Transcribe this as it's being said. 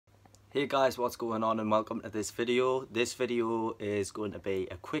Hey guys, what's going on, and welcome to this video. This video is going to be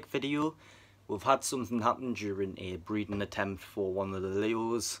a quick video. We've had something happen during a breeding attempt for one of the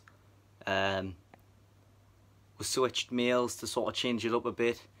Leos. We switched males to sort of change it up a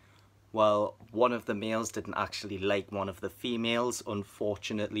bit. Well, one of the males didn't actually like one of the females,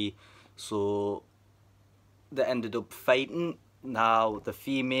 unfortunately, so they ended up fighting. Now the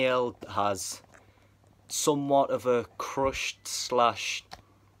female has somewhat of a crushed slash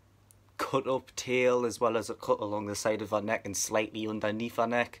cut up tail, as well as a cut along the side of her neck and slightly underneath her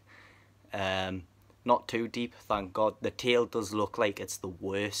neck. Not too deep, thank God. The tail does look like it's the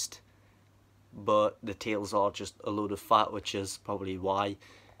worst, but the tails are just a load of fat, which is probably why.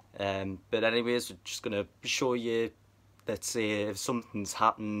 But anyways, we're just gonna show you, let's say if something's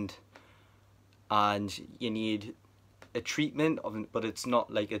happened and you need a treatment, but it's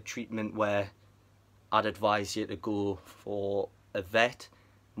not like a treatment where I'd advise you to go for a vet.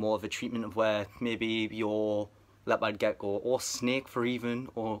 More of a treatment of where maybe your leopard gecko or snake, for even,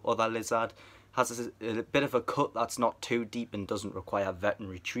 or other lizard has a bit of a cut that's not too deep and doesn't require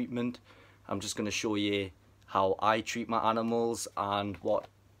veterinary treatment. I'm just going to show you how I treat my animals and what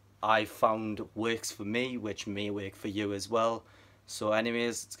I found works for me, which may work for you as well. So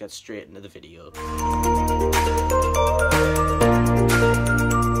anyways, let's get straight into the video.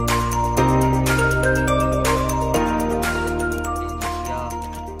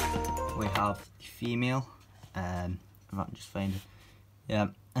 Female, if I can just find it. Yeah,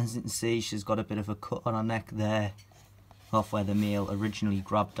 as you can see, she's got a bit of a cut on her neck there, off where the male originally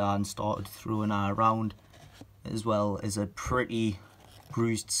grabbed her and started throwing her around, as well as a pretty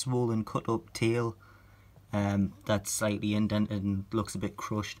bruised, swollen, cut up tail that's slightly indented and looks a bit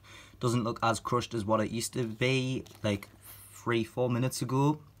crushed. Doesn't look as crushed as what it used to be like 3-4 minutes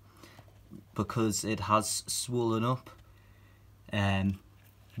ago, because it has swollen up.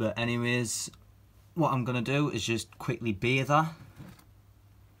 But anyways, what I'm going to do is just quickly bathe her.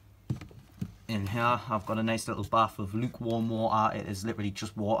 In here I've got a nice little bath of lukewarm water. It is literally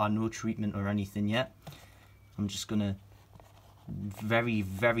just water, no treatment or anything yet. I'm just going to very,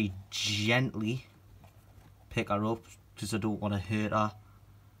 very gently pick her up, because I don't want to hurt her.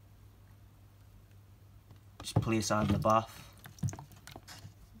 Just place her in the bath.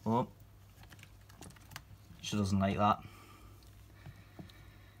 Oh, she doesn't like that.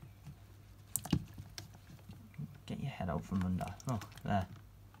 Get your head out from under. Oh, there.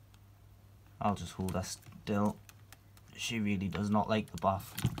 I'll just hold her still. She really does not like the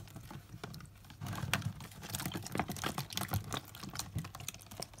bath.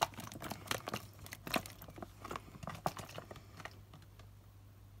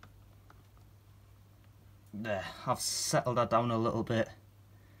 There, I've settled her down a little bit.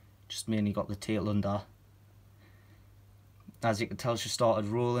 Just mainly got the tail under. As you can tell, she started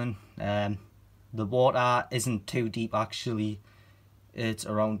rolling. The water isn't too deep actually. It's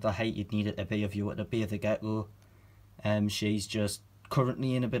around the height you'd need it to be if you were to bathe the gecko. She's just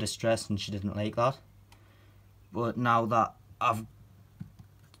currently in a bit of stress and she didn't like that. But now that I've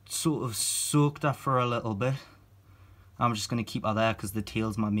sort of soaked her for a little bit, I'm just going to keep her there because the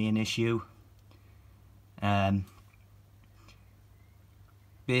tail's my main issue.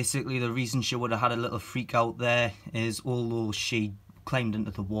 Basically the reason she would have had a little freak out there is, although she climbed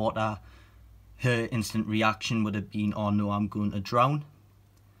into the water, her instant reaction would have been, oh no, I'm going to drown.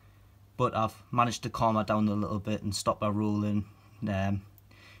 But I've managed to calm her down a little bit and stop her rolling.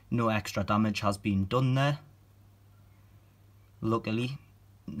 No extra damage has been done there, luckily.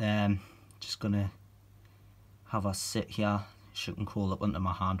 Just gonna have her sit here. She can crawl up under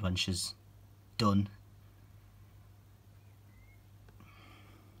my hand when she's done.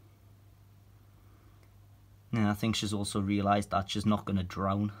 And I think she's also realised that she's not going to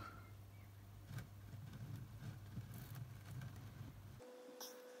drown.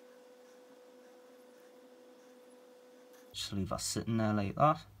 Just leave her sitting there like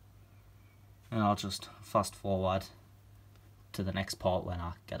that, and I'll just fast forward to the next part when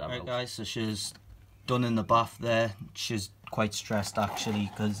I get her out. Right guys, so she's done in the bath there. She's quite stressed actually,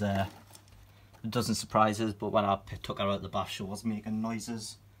 because it doesn't surprise us, but when I took her out of the bath she was making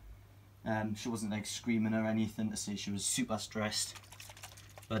noises. She wasn't like screaming or anything to say she was super stressed.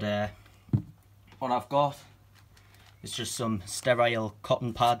 But what I've got is just some sterile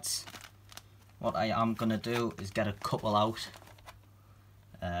cotton pads. What I am going to do is get a couple out.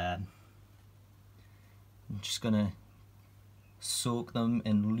 I'm just going to soak them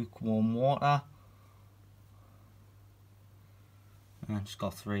in lukewarm water. I just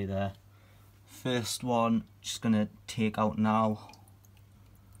got 3 there. First one, just going to take out now.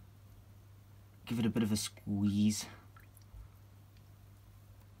 Give it a bit of a squeeze.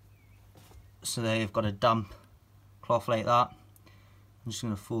 So there you've got a damp cloth like that. I'm just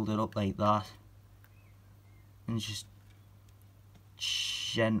going to fold it up like that and just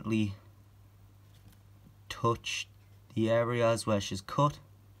gently touch the areas where she's cut.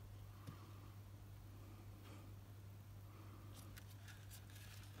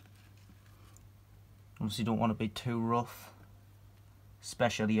 Obviously don't want to be too rough,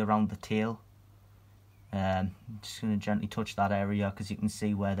 especially around the tail. Just going to gently touch that area because you can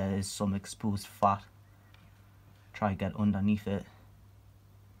see where there is some exposed fat. Try to get underneath it.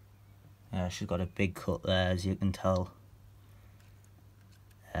 She's got a big cut there, as you can tell.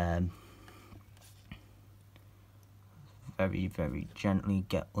 Very, very gently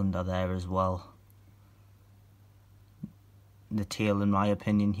get under there as well. The tail, in my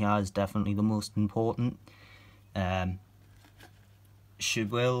opinion, here is definitely the most important. She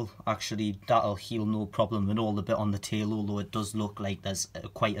will actually, that'll heal no problem at all, the bit on the tail, although it does look like there's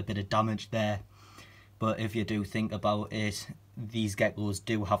quite a bit of damage there. But if you do think about it, these geckos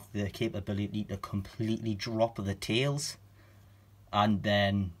do have the capability to completely drop the tails and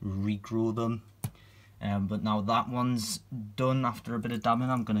then regrow them. But now that one's done after a bit of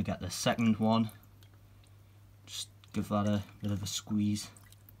dabbing, I'm going to get the second one. Just give that a bit of a squeeze.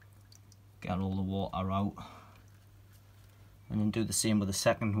 Get all the water out. And then do the same with the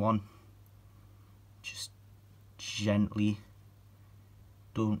second one. Just gently.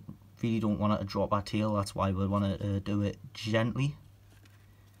 Really don't want it to drop our tail, that's why we want to do it gently.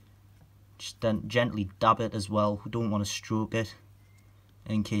 Just then gently dab it as well. We don't want to stroke it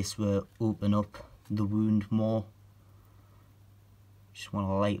in case we open up the wound more. Just want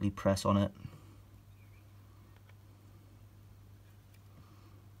to lightly press on it.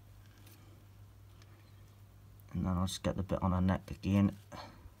 And then I'll just get the bit on her neck again.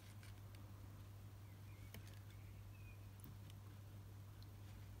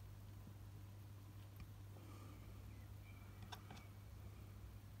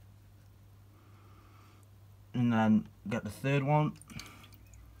 And then get the third one.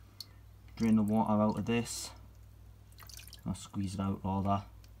 Drain the water out of this. I'll squeeze it out, all that.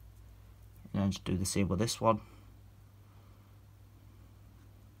 And then just do the same with this one.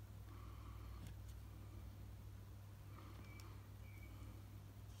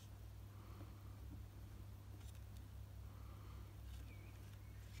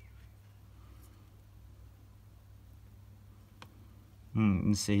 You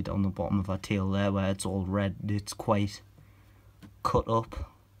can see down the bottom of her tail there where it's all red, it's quite cut up.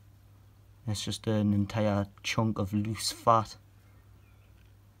 It's just an entire chunk of loose fat.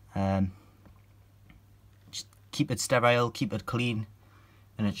 Just keep it sterile, keep it clean,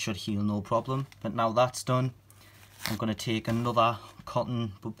 and it should heal no problem. But now that's done, I'm going to take another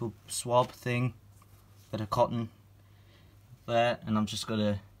cotton swab thing, bit of cotton there, and I'm just going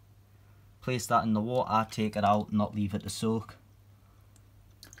to place that in the water, take it out, not leave it to soak.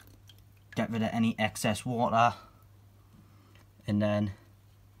 Get rid of any excess water, and then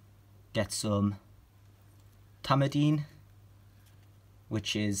get some Tamodine,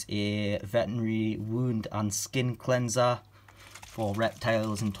 which is a veterinary wound and skin cleanser for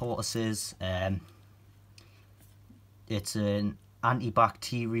reptiles and tortoises. It's an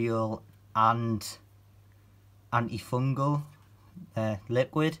antibacterial and antifungal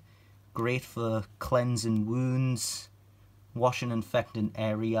liquid, great for cleansing wounds, washing infected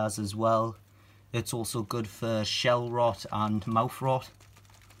areas as well. It's also good for shell rot and mouth rot.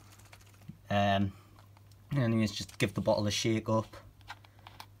 Anyways, just give the bottle a shake up,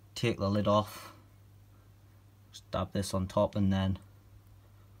 take the lid off, just dab this on top, and then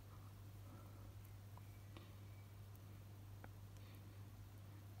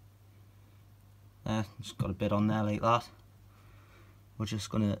just got a bit on there like that. We're just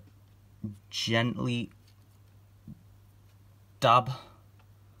gonna gently dab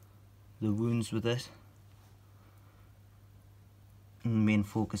the wounds with it. And the main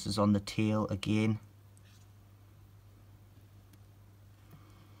focus is on the tail again.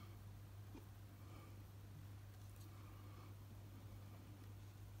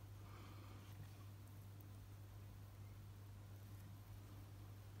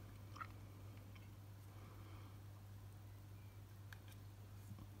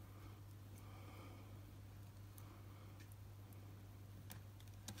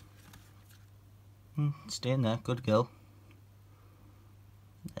 Stay in there, good girl.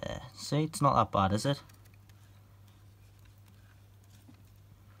 There, see, it's not that bad, is it?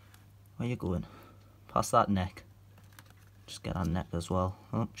 Where you going? Past that neck. Just get her neck as well.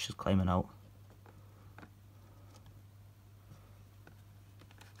 Oh, she's climbing out.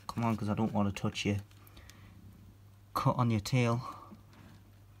 Come on, because I don't want to touch you. Cut on your tail.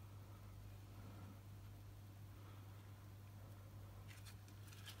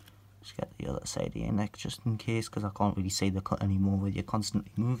 Just get the other side of your neck just in case, because I can't really see the cut anymore with you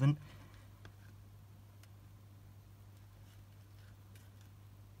constantly moving.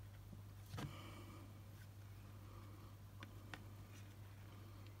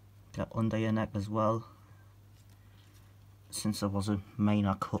 Get under your neck as well, since there was a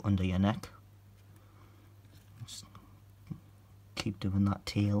minor cut under your neck. Just keep doing that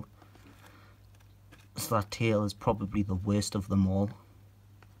tail. So that tail is probably the worst of them all.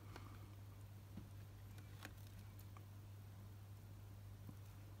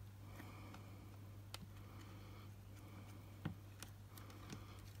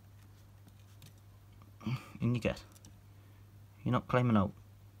 And you're not climbing out.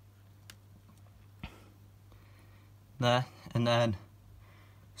 There, and then,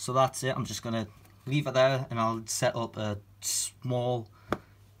 so that's it. I'm just going to leave it there, and I'll set up a small,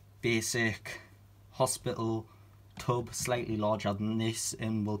 basic hospital tub, slightly larger than this,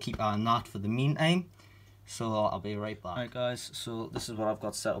 and we'll keep an eye on that for the meantime. So I'll be right back. Alright guys, so this is what I've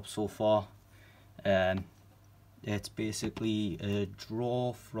got set up so far. It's basically a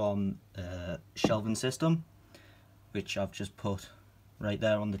drawer from a shelving system, which I've just put right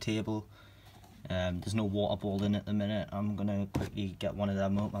there on the table. There's no water bowl in at the minute. I'm gonna quickly get one of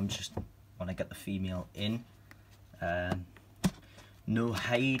them up. I'm just want to get the female in. No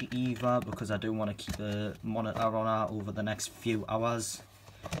hide either, because I do want to keep a monitor on her over the next few hours.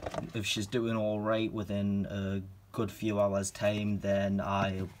 If she's doing alright within a good few hours time, then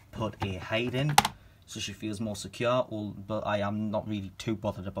I'll put a hide in so she feels more secure. But I am not really too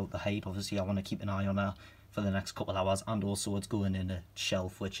bothered about the hide. Obviously I want to keep an eye on her for the next couple of hours, and also it's going in a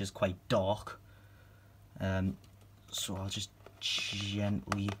shelf which is quite dark. So I'll just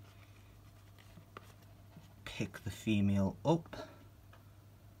gently pick the female up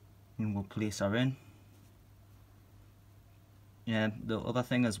and we'll place her in. Yeah, the other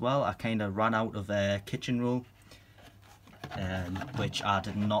thing as well, I kind of ran out of kitchen roll, which I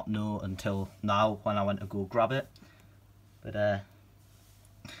did not know until now when I went to go grab it. But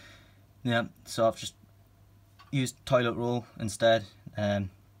yeah, so I've just used toilet roll instead,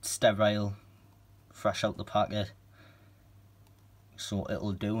 sterile, fresh out the packet, so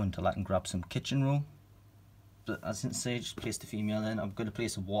it'll do until I can grab some kitchen roll. But as I say, just place the female in. I'm going to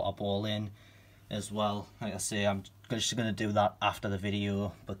place a water ball in as well. Like I say, I'm just going to do that after the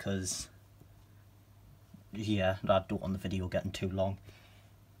video, because yeah, I don't want the video getting too long.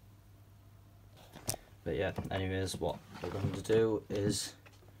 But yeah, anyways, what we're going to do is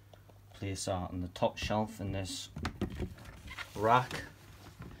place her on the top shelf in this rack.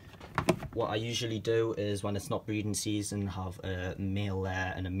 What I usually do is, when it's not breeding season, have a male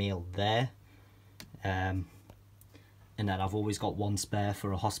there and a male there, and then I've always got one spare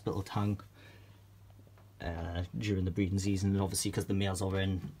for a hospital tank during the breeding season. And obviously because the males are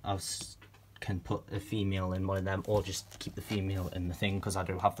in, I can put a female in one of them, or just keep the female in the thing, because I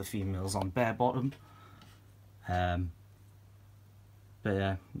do have the females on bare bottom. But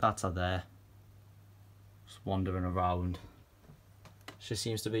yeah, that's her there, just wandering around. She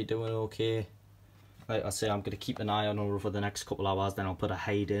seems to be doing okay. Like I say, I'm going to keep an eye on her for the next couple of hours, then I'll put a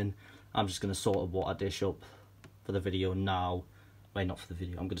hide in. I'm just going to sort a water dish up for the video now. Well, not for the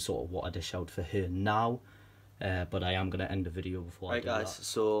video, I'm going to sort a water dish out for her now. But I am going to end the video before I do that. Right guys,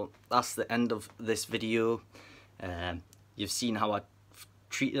 so that's the end of this video. You've seen how I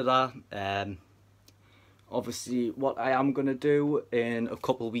treated her. Obviously what I am going to do in a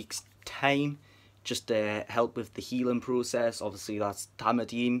couple of weeks time, just to help with the healing process, obviously that's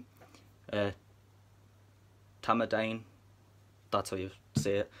Tamodine, Tamodine, that's how you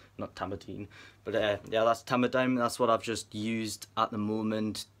say it, not Tamodine, but yeah, that's Tamodine. That's what I've just used at the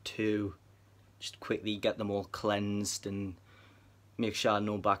moment to just quickly get them all cleansed and make sure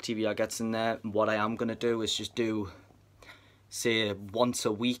no bacteria gets in there. And what I am going to do is just do, say, once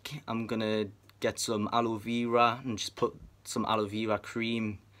a week, I'm going to get some aloe vera and just put some aloe vera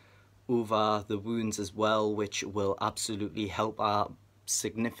cream over the wounds as well, which will absolutely help out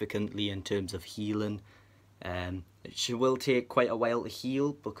significantly in terms of healing. It will take quite a while to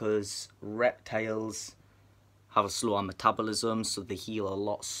heal, because reptiles have a slower metabolism, so they heal a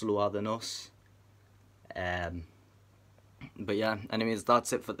lot slower than us. But yeah, anyways,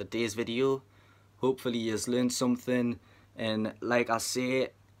 that's it for today's video. Hopefully you've learned something, and like I say,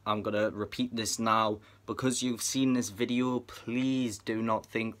 I'm gonna repeat this now, because you've seen this video, please do not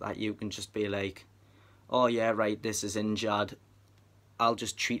think that you can just be like, oh yeah, right, this is injured, I'll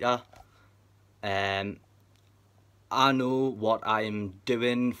just treat her. I know what I'm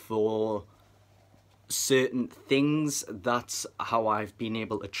doing for certain things. That's how I've been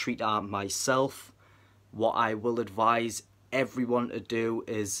able to treat her myself. What I will advise everyone to do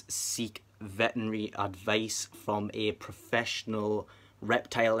is seek veterinary advice from a professional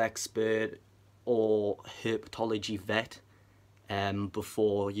reptile expert or herpetology vet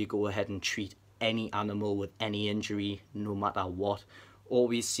before you go ahead and treat any animal with any injury, no matter what.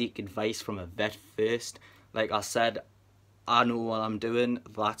 Always seek advice from a vet first. Like I said, I know what I'm doing.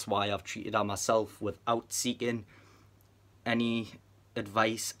 That's why I've treated her myself without seeking any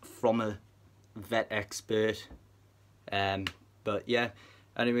advice from a vet expert. But yeah,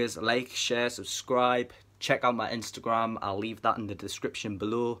 anyways, like, share, subscribe, check out my Instagram. I'll leave that in the description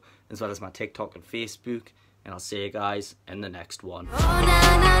below, as well as my TikTok and Facebook, and I'll see you guys in the next one.